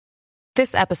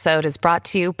This episode is brought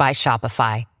to you by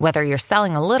Shopify. Whether you're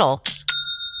selling a little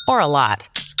or a lot,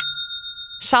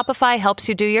 Shopify helps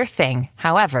you do your thing,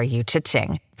 however you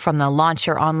cha-ching. From the launch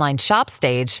your online shop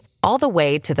stage, all the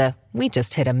way to the we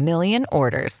just hit 1 million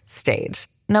orders stage.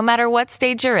 No matter what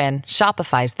stage you're in,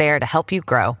 Shopify's there to help you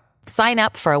grow. Sign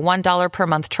up for a $1 per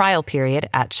month trial period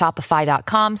at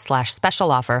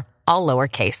shopify.com/special offer, all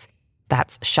lowercase.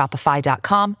 That's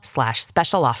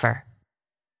shopify.com/special offer.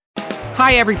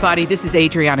 Hi, everybody. This is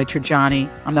Adriana Trajani.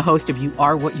 I'm the host of You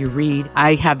Are What You Read.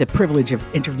 I have the privilege of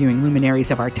interviewing luminaries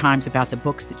of our times about the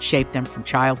books that shaped them from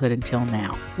childhood until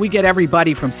now. We get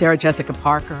everybody from Sarah Jessica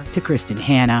Parker to Kristen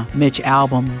Hanna, Mitch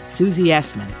Albom, Susie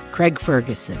Essman, Craig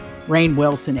Ferguson, Rainn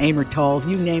Wilson, Amor Tolls,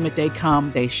 you name it, they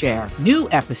come, they share. New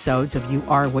episodes of You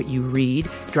Are What You Read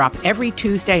drop every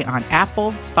Tuesday on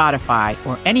Apple, Spotify,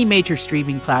 or any major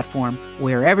streaming platform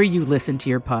wherever you listen to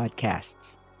your podcasts.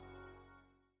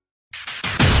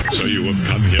 So you have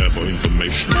come here for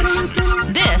information.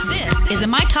 This is a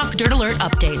myTalk Dirt Alert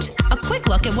update. A quick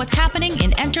look at what's happening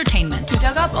in entertainment. We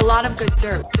dug up a lot of good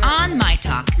dirt. On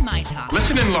myTalk.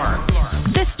 Listen and learn.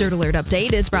 This Dirt Alert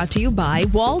update is brought to you by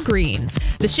Walgreens.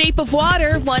 The Shape of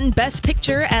Water won Best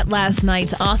Picture at last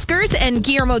night's Oscars, and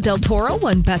Guillermo del Toro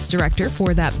won Best Director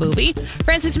for that movie.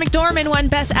 Frances McDormand won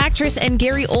Best Actress, and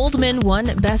Gary Oldman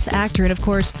won Best Actor. And of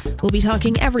course, we'll be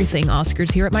talking everything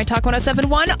Oscars here at myTalk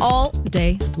 107.1 all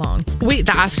day long. Wait,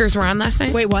 the Oscars were on last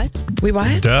night? Wait, what? We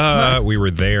what? Duh, we were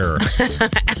there.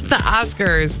 At the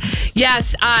Oscars.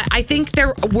 Yes, I think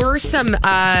there were some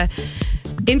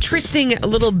interesting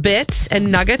little bits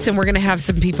and nuggets, and we're going to have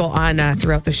some people on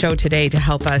throughout the show today to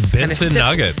help us bits and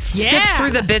nuggets. Sift through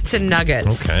the bits and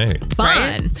nuggets. Okay. Fun.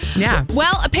 Right? Yeah.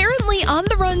 Well, apparently On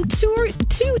the Run tour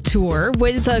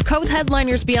with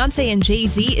co-headliners Beyonce and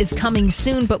Jay-Z is coming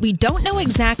soon, but we don't know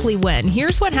exactly when.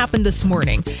 Here's what happened this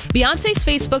morning. Beyonce's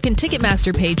Facebook and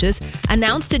Ticketmaster pages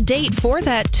announced a date for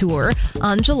that tour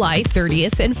on July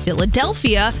 30th in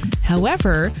Philadelphia.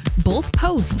 However, both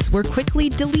posts were quickly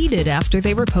deleted after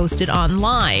they were posted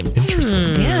online.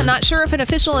 Interesting. Yeah, not sure if an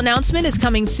official announcement is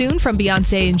coming soon from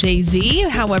Beyonce and Jay-Z.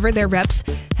 However, their reps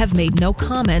have made no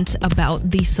comment about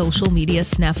the social media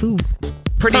snafu.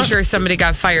 Pretty sure somebody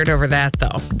got fired over that,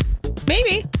 though.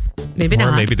 Maybe. Maybe Or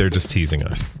not. maybe they're just teasing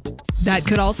us. That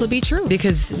could also be true.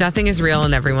 Because nothing is real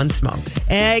and everyone smokes.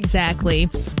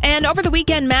 Exactly. And over the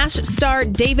weekend, MASH star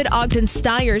David Ogden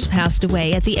Stiers passed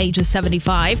away at the age of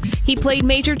 75. He played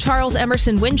Major Charles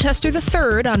Emerson Winchester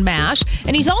III on MASH,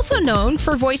 and he's also known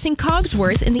for voicing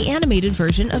Cogsworth in the animated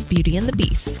version of Beauty and the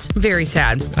Beast. Very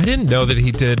sad. I didn't know that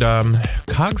he did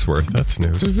Cogsworth. That's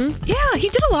news. Mm-hmm. Yeah, he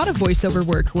did a lot of voiceover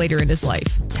work later in his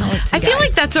life. I feel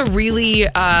like that's a really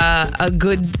a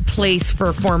good place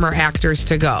for former actors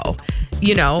to go.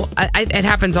 You know, it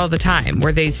happens all the time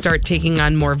where they start taking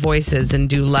on more voices and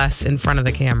do less in front of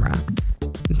the camera.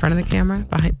 In front of the camera?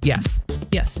 Behind? Yes.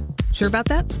 Yes. Sure about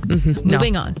that? Mm-hmm.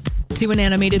 Moving on to an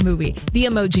animated movie, The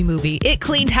Emoji Movie. It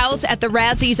cleaned house at the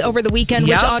Razzies over the weekend,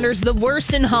 which honors the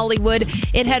worst in Hollywood.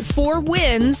 It had 4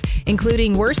 wins,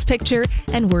 including Worst Picture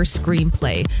and Worst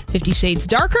Screenplay. 50 Shades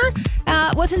Darker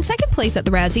was in second place at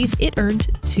the Razzies. It earned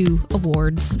 2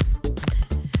 awards.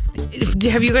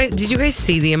 Did you guys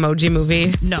see the Emoji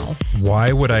Movie? No.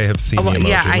 Why would I have seen the Emoji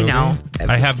yeah, I movie? know.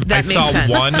 I saw sense.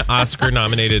 one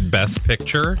Oscar-nominated Best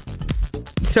Picture.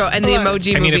 So, and the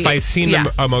Emoji Movie. I mean, if I've seen the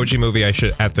Emoji Movie, I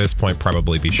should, at this point,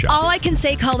 probably be shocked. All I can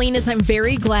say, Colleen, is I'm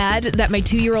very glad that my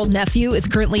 2-year-old nephew is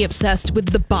currently obsessed with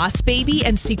The Boss Baby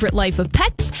and Secret Life of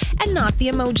Pets and not the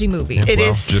Emoji Movie. Yeah, It well,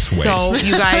 is just wait. so,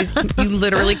 you guys, you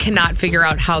literally cannot figure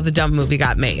out how the dumb movie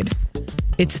got made.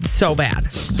 It's so bad.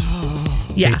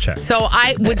 Yeah. Paychecks. So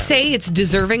I would say it's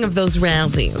deserving of those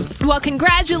Razzies. Well,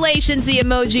 congratulations, The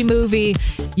Emoji Movie.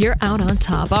 You're out on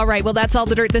top. All right. Well, that's all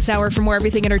the dirt this hour. For more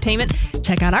everything entertainment,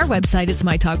 check out our website. It's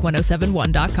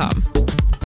mytalk1071.com.